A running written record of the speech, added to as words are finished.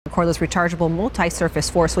cordless rechargeable multi-surface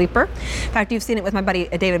floor sweeper. In fact, you've seen it with my buddy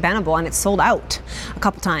David Venable, and it's sold out a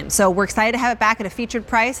couple times. So we're excited to have it back at a featured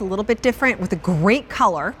price, a little bit different with a great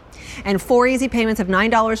color, and 4 easy payments of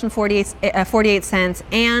 $9.48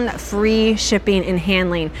 and free shipping and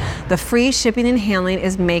handling. The free shipping and handling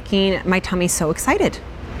is making my tummy so excited.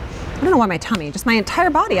 I don't know why my tummy, just my entire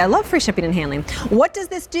body. I love free shipping and handling. What does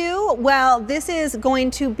this do? Well, this is going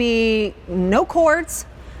to be no cords,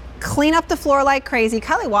 clean up the floor like crazy.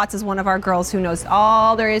 Kylie Watts is one of our girls who knows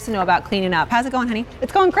all there is to know about cleaning up. How's it going, honey?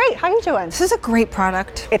 It's going great. How are you doing? This is a great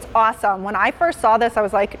product. It's awesome. When I first saw this, I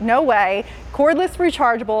was like, no way. Cordless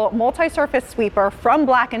rechargeable multi-surface sweeper from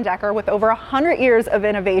Black & Decker with over 100 years of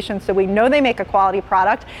innovation, so we know they make a quality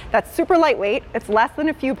product that's super lightweight. It's less than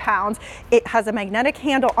a few pounds. It has a magnetic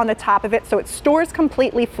handle on the top of it, so it stores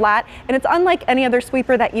completely flat, and it's unlike any other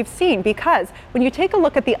sweeper that you've seen, because when you take a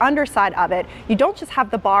look at the underside of it, you don't just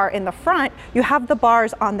have the bar in the front, you have the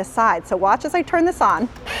bars on the side. So watch as I turn this on.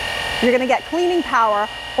 You're gonna get cleaning power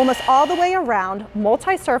almost all the way around.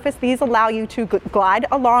 Multi-surface, these allow you to glide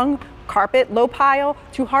along carpet, low pile,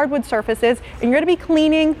 to hardwood surfaces, and you're gonna be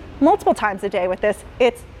cleaning multiple times a day with this.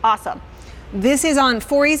 It's awesome. This is on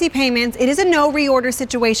 4 easy payments. It is a no reorder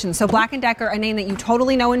situation. So Black & Decker, a name that you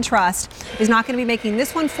totally know and trust, is not going to be making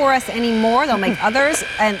this one for us anymore. They'll make others,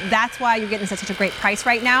 and that's why you're getting such a great price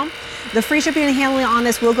right now. The free shipping and handling on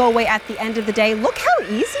this will go away at the end of the day. Look how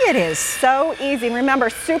easy it is. So easy. And remember,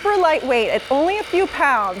 super lightweight. It's only a few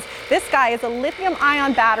pounds. This guy is a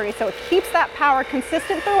lithium-ion battery, so it keeps that power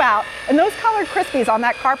consistent throughout. And those colored crispies on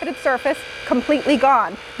that carpeted surface, completely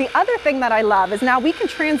gone. The other thing that I love is now we can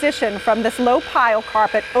transition from this low pile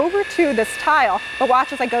carpet over to this tile, but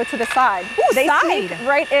watch as I go to the side. Ooh, they side. sneak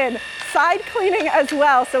right in. Side cleaning as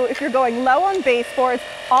well, so if you're going low on baseboards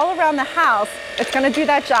all around the house, it's going to do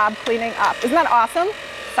that job cleaning up. Isn't that awesome?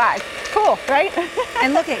 Side. Cool, right?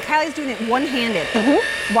 And look at Kylie's doing it one-handed.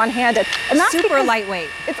 One-handed. And that's super lightweight.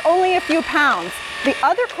 It's only a few pounds. The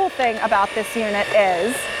other cool thing about this unit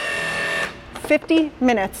is 50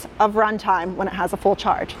 minutes of runtime when it has a full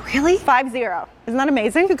charge. Really? 50. Isn't that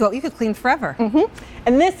amazing? You could clean forever.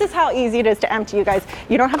 And this is how easy it is to empty, you guys.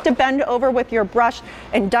 You don't have to bend over with your brush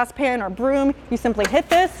and dustpan or broom. You simply hit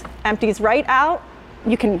this, empties right out.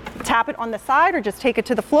 You can tap it on the side or just take it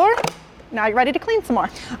to the floor. Now you're ready to clean some more.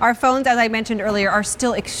 Our phones, as I mentioned earlier, are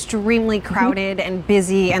still extremely crowded and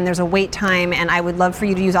busy, and there's a wait time, and I would love for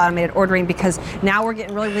you to use automated ordering, because now we're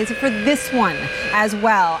getting really lazy for this one as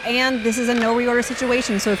well. And this is a no reorder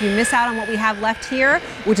situation, so if you miss out on what we have left here,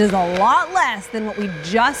 which is a lot less than what we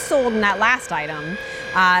just sold in that last item,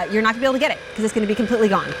 you're not gonna be able to get it because it's gonna be completely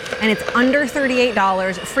gone. And it's under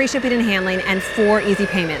 $38, free shipping and handling, and 4 easy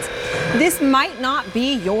payments. This might not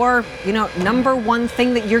be your, number one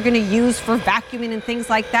thing that you're gonna use for vacuuming and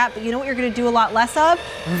things like that, but you know what you're gonna do a lot less of?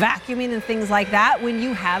 Vacuuming and things like that when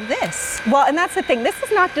you have this. Well, and that's the thing. This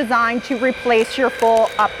is not designed to replace your full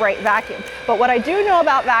upright vacuum. But what I do know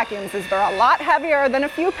about vacuums is they're a lot heavier than a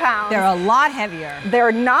few pounds. They're a lot heavier.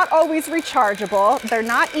 They're not always rechargeable. They're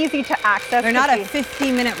not easy to access. They're not a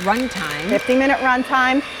 50-minute runtime. 50-minute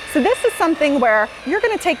runtime. So this is something where you're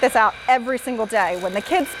gonna take this out every single day. When the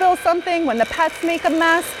kids spill something, when the pets make a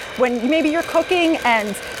mess, when maybe you're cooking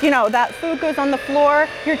and that food goes on the floor,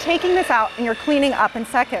 you're taking this out and you're cleaning up in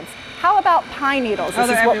seconds. How about pine needles? This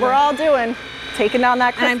is what we're all doing. Taking down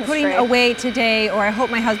that Christmas tree. And I'm putting tree. away today, or I hope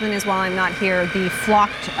my husband is while I'm not here, the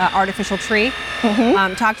flocked artificial tree.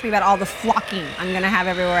 Talk to me about all the flocking I'm going to have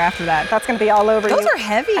everywhere after that. That's going to be all over you. Those are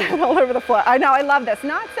heavy. All over the floor. I know, I love this.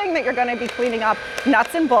 Not saying that you're going to be cleaning up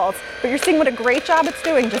nuts and bolts, but you're seeing what a great job it's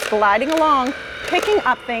doing, just gliding along, picking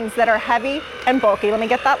up things that are heavy and bulky. Let me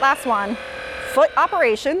get that last one. Foot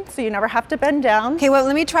operation, so you never have to bend down. Okay, well,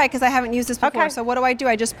 let me try, because I haven't used this before. Okay. So what do?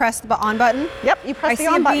 I just press the on button? Yep, you press the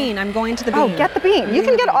on button. I see a bean. I'm going to the bean. Oh, get the bean. You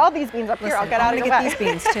can get all these beans up here. I'll get out of the way. I'm going to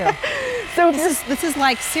get these beans, too. So this is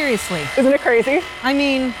like, seriously. Isn't it crazy? I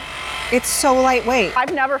mean, it's so lightweight.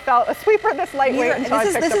 I've never felt a sweeper this lightweight until I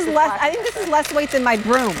picked up this less. black. I think this is less weight than my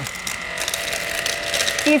broom.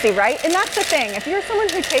 Easy, right? And that's the thing. If you're someone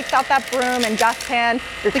who takes out that broom and dustpan,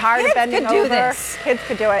 you're tired of bending over. Kids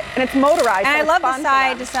could do it. And it's motorized. And so I love the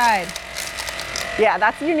side to side. Yeah,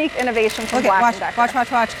 that's a unique innovation from Black & Decker.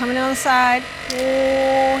 Watch. Coming in on the side.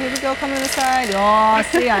 Oh, here we go, coming on the side. Oh,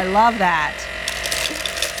 see, I love that.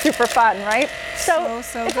 Super fun, right? So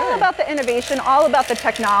it's good. all about the innovation, all about the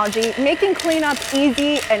technology, making cleanup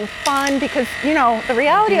easy and fun, because, the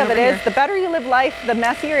reality of it is the better you live life, the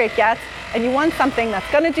messier it gets. And you want something that's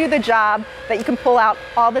going to do the job that you can pull out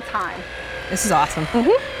all the time. This is awesome.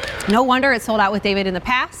 No wonder it sold out with David in the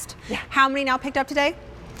past. Yeah. How many now picked up today?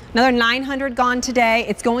 Another 900 gone today.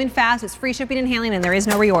 It's going fast. It's free shipping and handling, and there is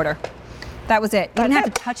no reorder. That was it. You didn't have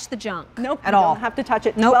to touch the junk at all. You don't have to touch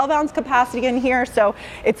it. Nope. 12 ounce capacity in here, so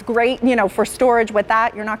it's great, you know, for storage with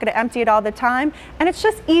that. You're not going to empty it all the time, and it's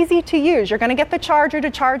just easy to use. You're going to get the charger to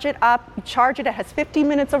charge it up. You charge it. It has 50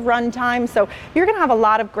 minutes of run time, so you're going to have a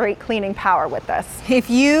lot of great cleaning power with this. If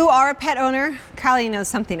you are a pet owner, Kylie knows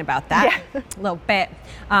something about that. Yeah. A little bit.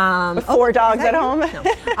 With 4 dogs at home.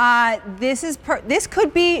 No. This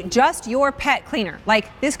could be just your pet cleaner. Like,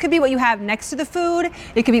 this could be what you have next to the food.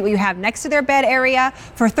 It could be what you have next to their bed area.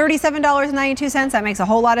 For $37.92, that makes a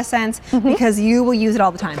whole lot of sense because you will use it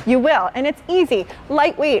all the time. You will, and it's easy,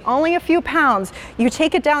 lightweight, only a few pounds. You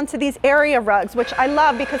take it down to these area rugs, which I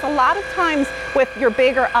love because a lot of times with your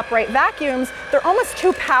bigger upright vacuums, they're almost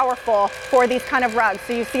too powerful for these kind of rugs.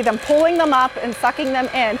 So you see them pulling them up and sucking them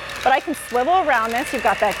in, but I can swivel around this. You've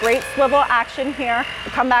got that great swivel action here.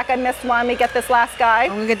 We'll come back, I missed one. We get this last guy.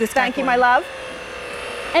 I'm gonna get this. Thank you, my love.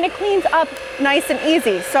 And it cleans up nice and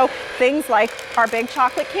easy. So things like our big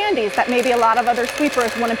chocolate candies that maybe a lot of other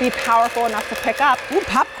sweepers wouldn't be powerful enough to pick up. Ooh,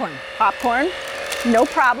 popcorn. Popcorn, no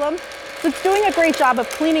problem. So it's doing a great job of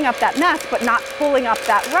cleaning up that mess, but not pulling up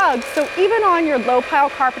that rug. So even on your low pile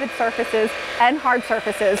carpeted surfaces and hard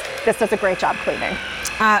surfaces, this does a great job cleaning.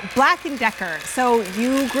 Black & Decker. So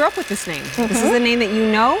you grew up with this name. This is a name that you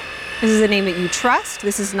know. This is a name that you trust.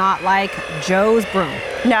 This is not like Joe's broom.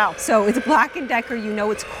 No. So it's Black & Decker. You know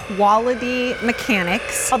it's quality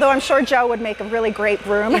mechanics. Although I'm sure Joe would make a really great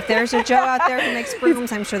broom. If there's a Joe out there who makes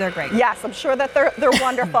brooms, I'm sure they're great. Yes, I'm sure that they're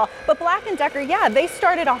wonderful. But Black & Decker, yeah, they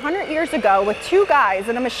started 100 years ago with 2 guys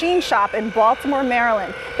in a machine shop in Baltimore,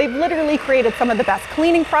 Maryland. They've literally created some of the best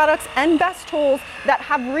cleaning products and best tools that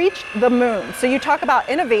have reached the moon. So you talk about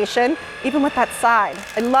innovation, even with that side.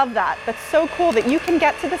 I love that. That's so cool that you can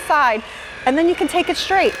get to the side and then you can take it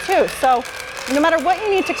straight too. So no matter what you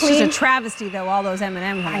need to clean. It's just a travesty though, all those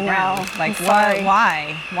M&Ms on the ground. Like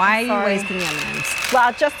why are you wasting the M&Ms?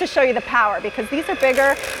 Well, just to show you the power, because these are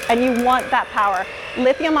bigger and you want that power.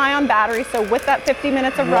 Lithium ion battery, so with that 50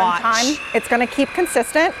 minutes of run time, it's gonna keep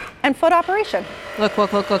consistent and foot operation. Look.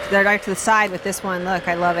 They're right to the side with this one. Look,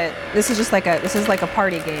 I love it. This is like a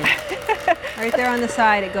party game. Right there on the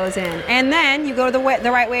side, it goes in. And then you go to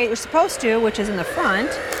the right way you're supposed to, which is in the front.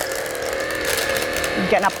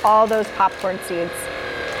 Getting up all those popcorn seeds.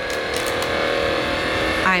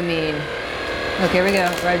 I mean, look, here we go.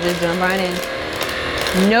 Right, just jump right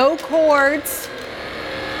in. No cords.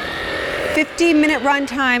 50-minute run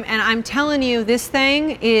time, and I'm telling you, this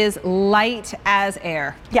thing is light as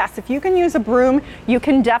air. Yes, if you can use a broom, you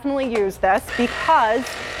can definitely use this because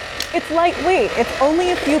it's lightweight. It's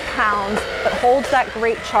only a few pounds, but holds that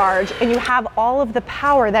great charge, and you have all of the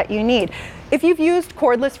power that you need. If you've used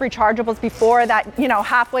cordless rechargeables before that, you know,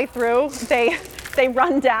 halfway through, they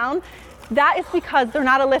run down, that is because they're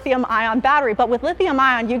not a lithium ion battery. But with lithium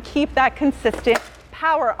ion, you keep that consistent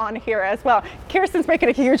power on here as well. Kirsten's making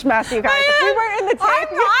a huge mess, you guys. If we were in the tank,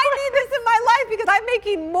 I need this in my life because I'm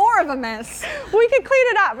making more of a mess. We can clean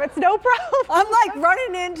it up. It's no problem. I'm like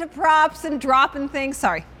running into props and dropping things.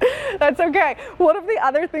 Sorry. That's okay. One of the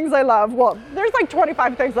other things I love, well, there's like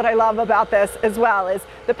 25 things that I love about this as well, is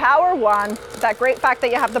the power one, that great fact that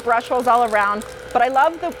you have the brush holes all around, but I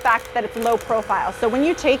love the fact that it's low profile. So when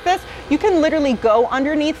you take this, you can literally go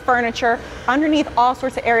underneath furniture, underneath all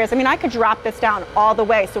sorts of areas. I mean, I could drop this down all the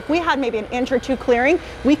way. So if we had maybe an inch or two clearing,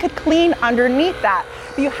 we could clean underneath that.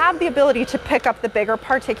 But you have the ability to pick up the bigger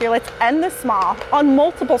particulates and the small on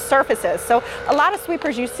multiple surfaces. So a lot of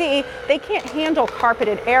sweepers you see, they can't handle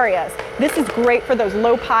carpeted areas. This is great for those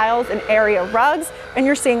low piles and area rugs. And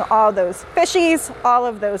you're seeing all those fishies, all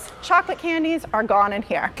of those chocolate candies are gone in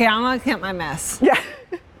here. Okay, I'm gonna count my mess. Yeah.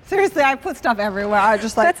 Seriously, I put stuff everywhere. I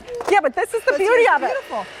just like. Yeah, but this is the beauty of it.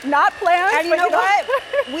 Beautiful. Not planned. And you know what?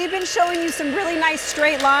 We've been showing you some really nice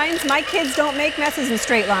straight lines. My kids don't make messes in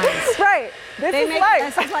straight lines. Right. They make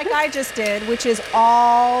messes like I just did, which is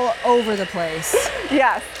all over the place.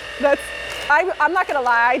 Yes. I'm not gonna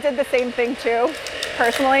lie. I did the same thing too,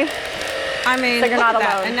 personally. I mean, so you're not alone.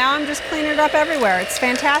 alone. And now I'm just cleaning it up everywhere. It's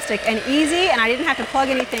fantastic and easy, and I didn't have to plug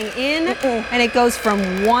anything in, and it goes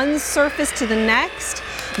from one surface to the next.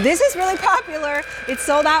 This is really popular. It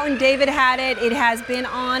sold out when David had it. It has been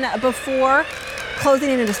on before, closing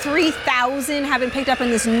into 3,000, have been picked up in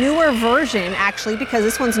this newer version, actually, because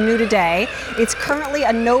this one's new today. It's currently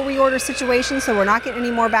a no reorder situation, so we're not getting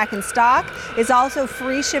any more back in stock. It's also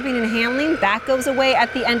free shipping and handling. That goes away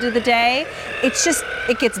at the end of the day. It's just,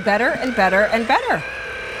 it gets better and better and better.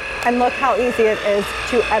 And look how easy it is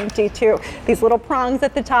to empty too. These little prongs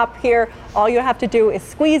at the top here, all you have to do is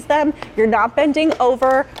squeeze them. You're not bending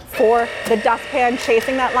over for the dustpan,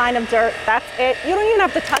 chasing that line of dirt. That's it. You don't even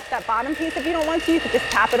have to touch that bottom piece if you don't want to. You could just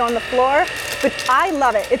tap it on the floor. But I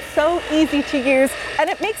love it. It's so easy to use, and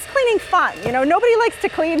it makes cleaning fun. You know, nobody likes to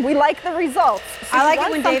clean. We like the results. So I like you it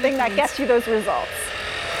want when something David that cleans. gets you those results.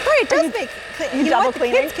 Right, it does make you know double what?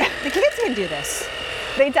 cleaning? The kids can do this.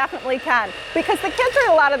 They definitely can, because the kids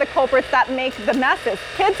are a lot of the culprits that make the messes.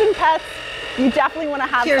 Kids and pets, you definitely want to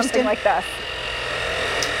have something like this.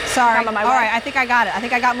 Sorry. All right, I think I got it. I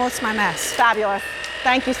think I got most of my mess. Fabulous.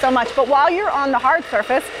 Thank you so much. But while you're on the hard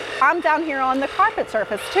surface, I'm down here on the carpet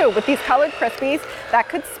surface too, with these colored Crispies that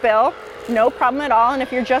could spill. No problem at all. And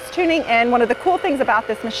if you're just tuning in, one of the cool things about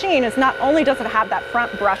this machine is not only does it have that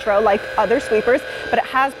front brush row like other sweepers, but it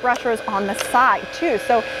has brush rows on the side too.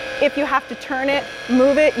 So if you have to turn it,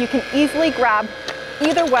 move it, you can easily grab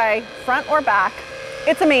either way, front or back.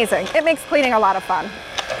 It's amazing. It makes cleaning a lot of fun.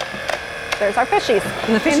 There's our fishies.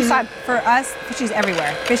 And the fishies, inside. for us, fishies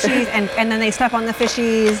everywhere. Fishies, and then they step on the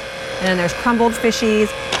fishies, and then there's crumbled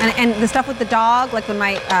fishies. And the stuff with the dog, like when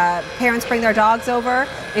my parents bring their dogs over,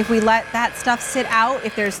 if we let that stuff sit out,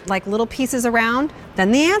 if there's like little pieces around,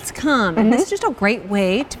 then the ants come. And this is just a great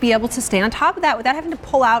way to be able to stay on top of that without having to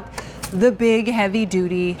pull out the big,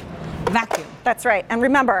 heavy-duty vacuum. That's right. And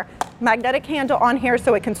remember, magnetic handle on here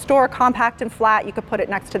so it can store compact and flat. You could put it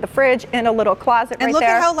next to the fridge in a little closet and right look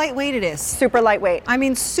there. at how lightweight it is. Super lightweight. I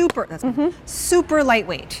mean, super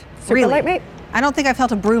lightweight. Super really. lightweight. I don't think I've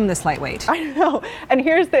felt a broom this lightweight. I know. And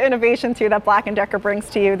here's the innovation too that Black & Decker brings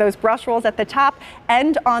to you. Those brush rolls at the top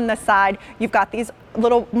and on the side. You've got these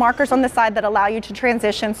little markers on the side that allow you to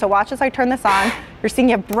transition. So watch as I turn this on. You're seeing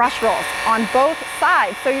you have brush rolls on both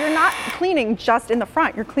sides. So you're not cleaning just in the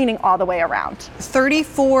front. You're cleaning all the way around.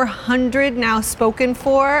 3,400 now spoken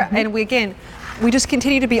for. And we just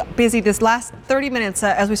continue to be busy. This last 30 minutes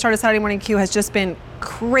as we started Saturday Morning Q has just been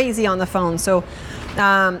crazy on the phone. So,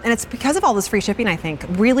 and it's because of all this free shipping, I think.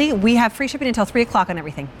 Really, we have free shipping until 3 o'clock on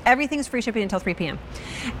everything. Everything's free shipping until 3 p.m.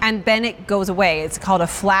 And then it goes away. It's called a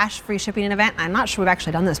flash free shipping event. I'm not sure we've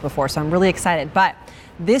actually done this before, so I'm really excited. But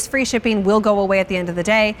this free shipping will go away at the end of the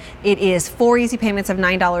day. It is 4 easy payments of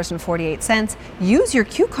 $9.48. Use your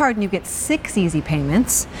Q card and you get 6 easy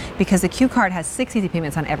payments, because the Q card has 6 easy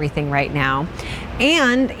payments on everything right now.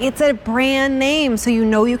 And it's a brand name, so you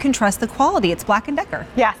know you can trust the quality. It's Black & Decker.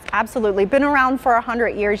 Yes, absolutely. Been around for 100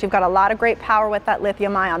 years. You've got a lot of great power with that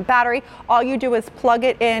lithium-ion battery. All you do is plug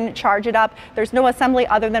it in, charge it up. There's no assembly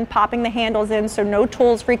other than popping the handles in, so no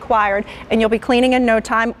tools required, and you'll be cleaning in no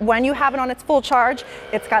time. When you have it on its full charge,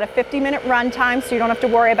 it's got a 50-minute run time, so you don't have to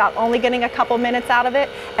worry about only getting a couple minutes out of it,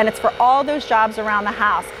 and it's for all those jobs around the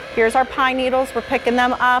house. Here's our pine needles. We're picking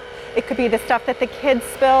them up. It could be the stuff that the kids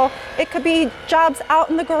spill. It could be jobs out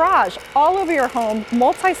in the garage, all over your home,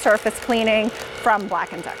 multi-surface cleaning from Black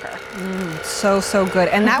 & Decker. So good.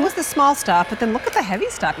 And that was the small stuff, but then look at the heavy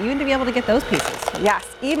stuff, even to be able to get those pieces. Yes,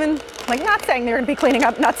 even, like, not saying they're going to be cleaning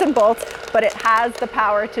up nuts and bolts, but it has the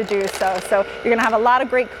power to do so. So you're going to have a lot of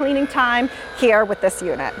great cleaning time here with this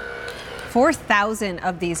unit. 4,000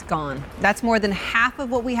 of these gone. That's more than half of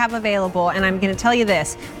what we have available. And I'm going to tell you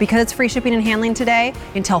this, because it's free shipping and handling today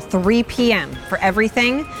until 3 p.m. for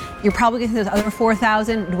everything, you're probably going to see those other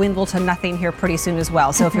 4,000 dwindle to nothing here pretty soon as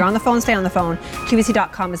well. So if you're on the phone, stay on the phone.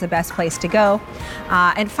 QVC.com is the best place to go.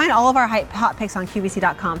 And find all of our hot picks on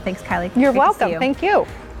QVC.com. Thanks, Kylie. You're Great welcome. Thank you.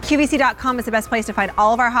 QVC.com is the best place to find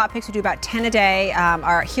all of our hot picks. We do about 10 a day,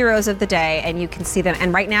 our heroes of the day, and you can see them.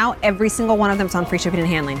 And right now, every single one of them is on free shipping and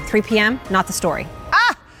handling. 3 p.m., not the story.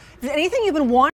 Is there anything you've been wanting?